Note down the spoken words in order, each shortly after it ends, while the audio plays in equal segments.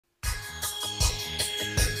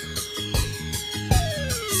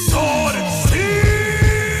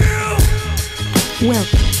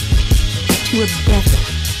Welcome to a better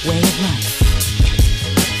way of life.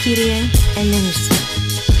 Kyrie eleison.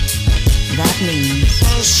 That means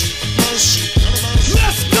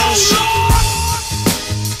let's go, Lord!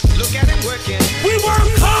 Look at him working. We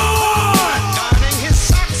work hard! Darning his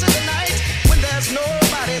socks in the night when there's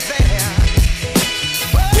nobody there.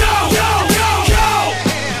 Yo, yo, yo, yo!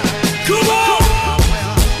 Come on!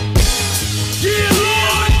 Yeah,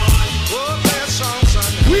 Lord! Oh, play a song, son.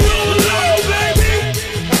 We on the low, baby!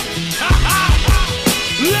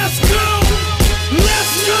 Let's go!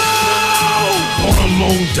 Let's go! On a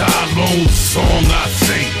lone, die lone song I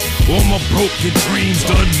sing. All my broken dreams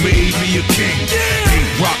done made me a king. Ain't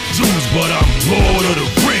rock Jews, but I'm Lord of the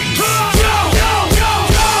Rings. Yo, yo, yo,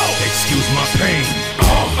 yo! Excuse my pain.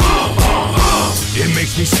 It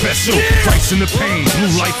makes me special. Yeah. Price in the pain,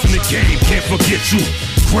 blue life in the game. Can't forget you.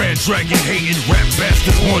 Grand dragon hating rap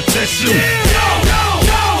bastard want test you. Yeah, yo, yo,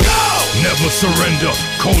 yo, yo! Never surrender,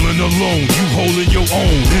 colon alone, you holding your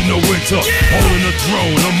own in the winter, holding a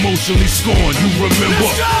throne, emotionally scorned, you remember,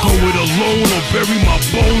 go it alone or bury my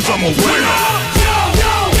bones, I'm a winner. Yo,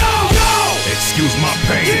 yo, yo, yo! Excuse my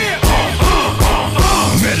pain,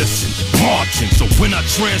 medicine, marching, so when I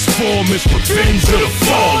transform, it's revenge of the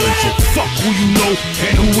fallen, so fuck who you know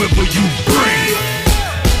and whoever you bring.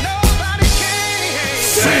 Nobody can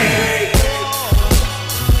Sing.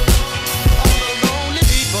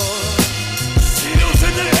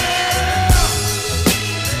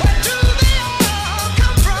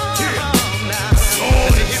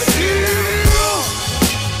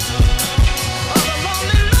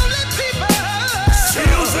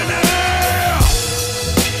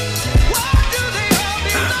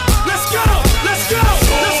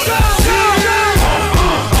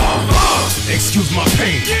 Excuse my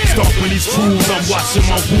pain, stomping these crews, I'm washing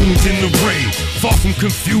my wounds in the rain. Far from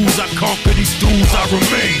confused, I conquer these dudes, I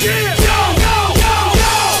remain.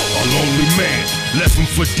 A lonely man, left him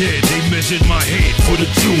for dead, they measured my head for the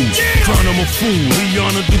Jews. Crown him a fool, he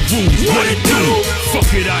honored the rules, what it do?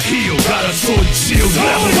 Fuck it, I heal, got a sword and shield,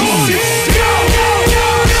 never lose.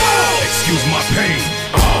 Excuse my pain.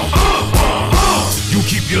 You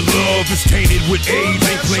keep your love, it's tainted with AIDS.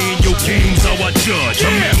 Ain't playing your games, how I judge. A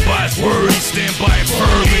man by his word, he stand by it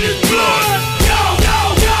firm in his blood.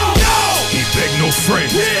 He beg no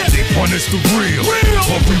friends, they punish the real,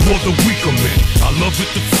 but reward the weaker men. I love it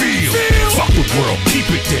to feel. Fuck the world, keep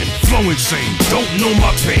it then. Flow insane, don't know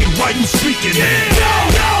my pain, why you speaking then?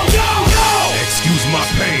 Excuse my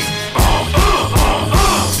pain.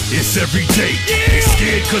 It's every day. They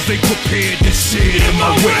scared cause they prepared this shit in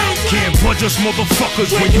my way. Can't budge us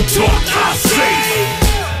motherfuckers when you talk, I say.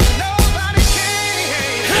 Nobody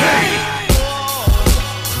can. Hey. All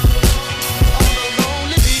the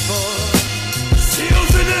lonely people.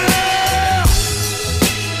 Seals in the air!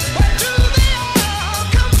 Where do they all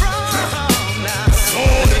come from now?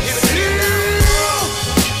 Sword and Seal!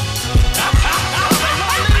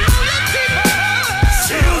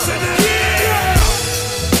 Seals in the air!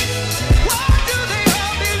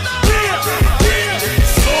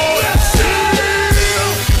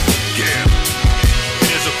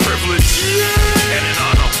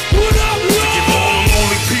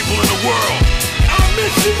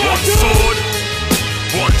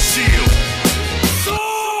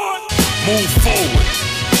 Move forward,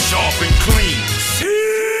 sharp and clean.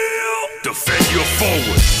 Seal! Defend your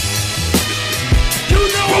forward. You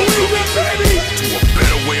know what we been, baby! To a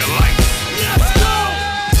better way of life. Let's go!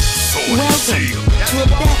 Sword and welcome seal. to a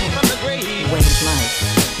better way of life.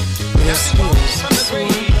 This is sword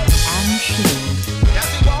and shield.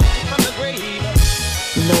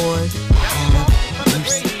 Lord have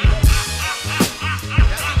mercy.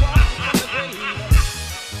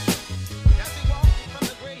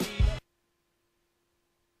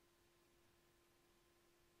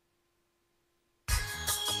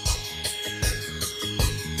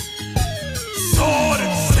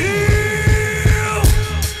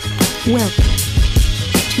 Welcome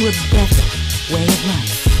to a better way of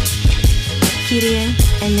life. Kyrie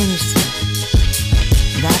eleison.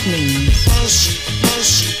 That means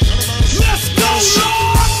Let's go,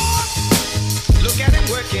 Lord! Look at him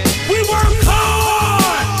working. We work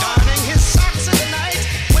hard! Darning his socks in the night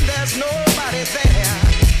when there's nobody there.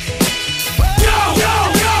 Yo, yo,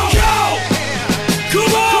 yo, yo!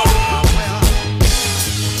 Come on!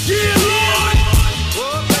 Yeah, Lord!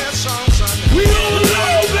 Oh, play a song, son. We on the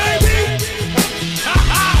low, baby!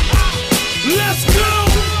 Let's go!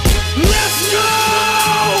 Let's go!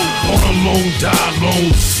 On a lone, die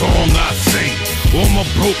lone song I sing. All my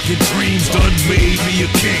broken dreams done made me a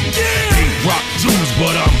king. Ain't rock Jews,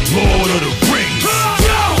 but I'm Lord of the Rings. Yo,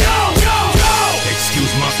 yo, yo, yo!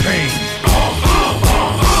 Excuse my pain.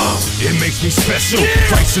 special.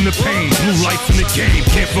 Price in the pain, blue life in the game,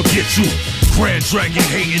 can't forget you. Grand dragon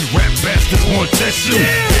hating, rap bastard won't test you.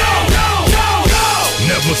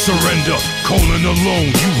 Never surrender, colon alone,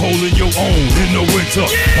 you holding your own in the winter,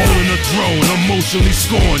 holding a throne, emotionally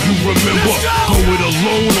scorned, you remember, go it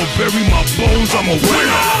alone or bury my bones, I'm a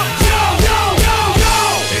winner.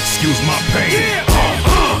 Excuse my pain,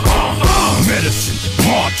 medicine,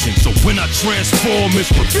 marching, so when I transform,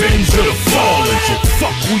 it's revenge of the fallen, so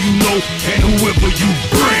fuck who you know and whoever you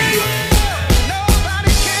bring.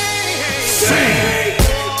 Sing.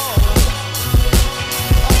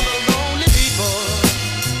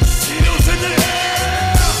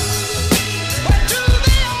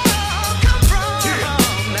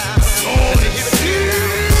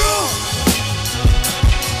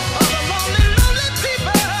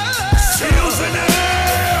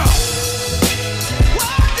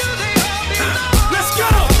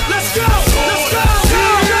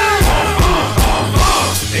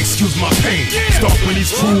 Excuse my pain, stomping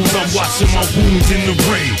these crews, I'm washing my wounds in the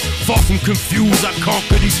rain. Far from confused, I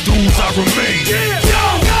conquer these dudes, I remain.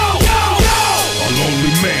 A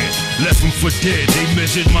lonely man, left him for dead, they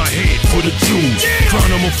measured my head for the Jews. Crown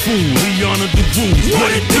him a fool, he honored the rules,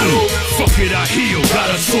 what it do? Fuck it, I heal, got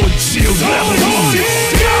a sword and shield, never lose.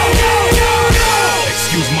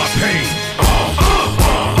 Excuse my pain.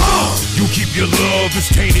 You keep your love,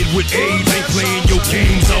 it's tainted with AIDS. Ain't playing your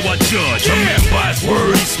games, how I judge. A man by his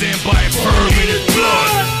word, he stand by it firm in his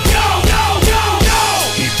blood.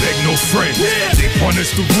 He begged no friends, they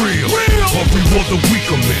punish the real, but reward the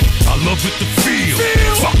weaker men. I love it to feel.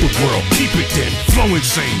 Fuck the world, keep it then. Flow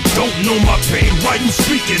insane, don't know my pain, why you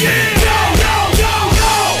speaking then?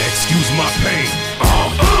 Excuse my pain.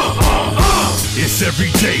 It's every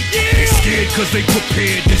day. They scared cause they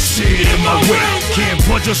prepared this shit in my way. Can't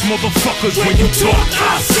budge us motherfuckers when you talk,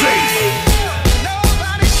 I say.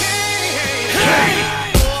 Hey.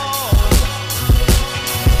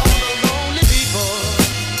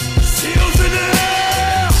 Seals in the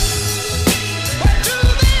air. Where do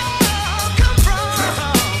they all come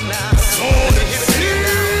from now? Sword and steel.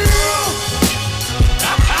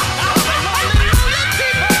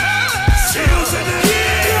 Seals in the air.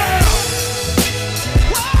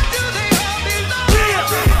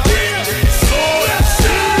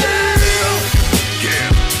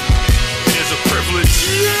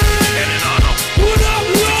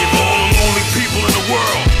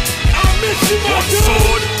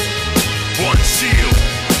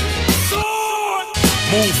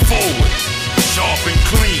 Move forward, sharp and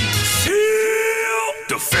clean.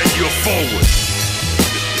 Defend your forward.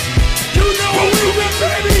 You know who we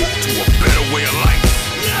baby. To a better way of life.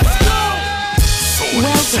 Let's go. Sword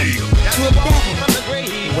and shield. Welcome to a better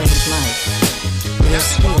way of life. Your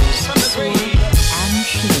skills soar.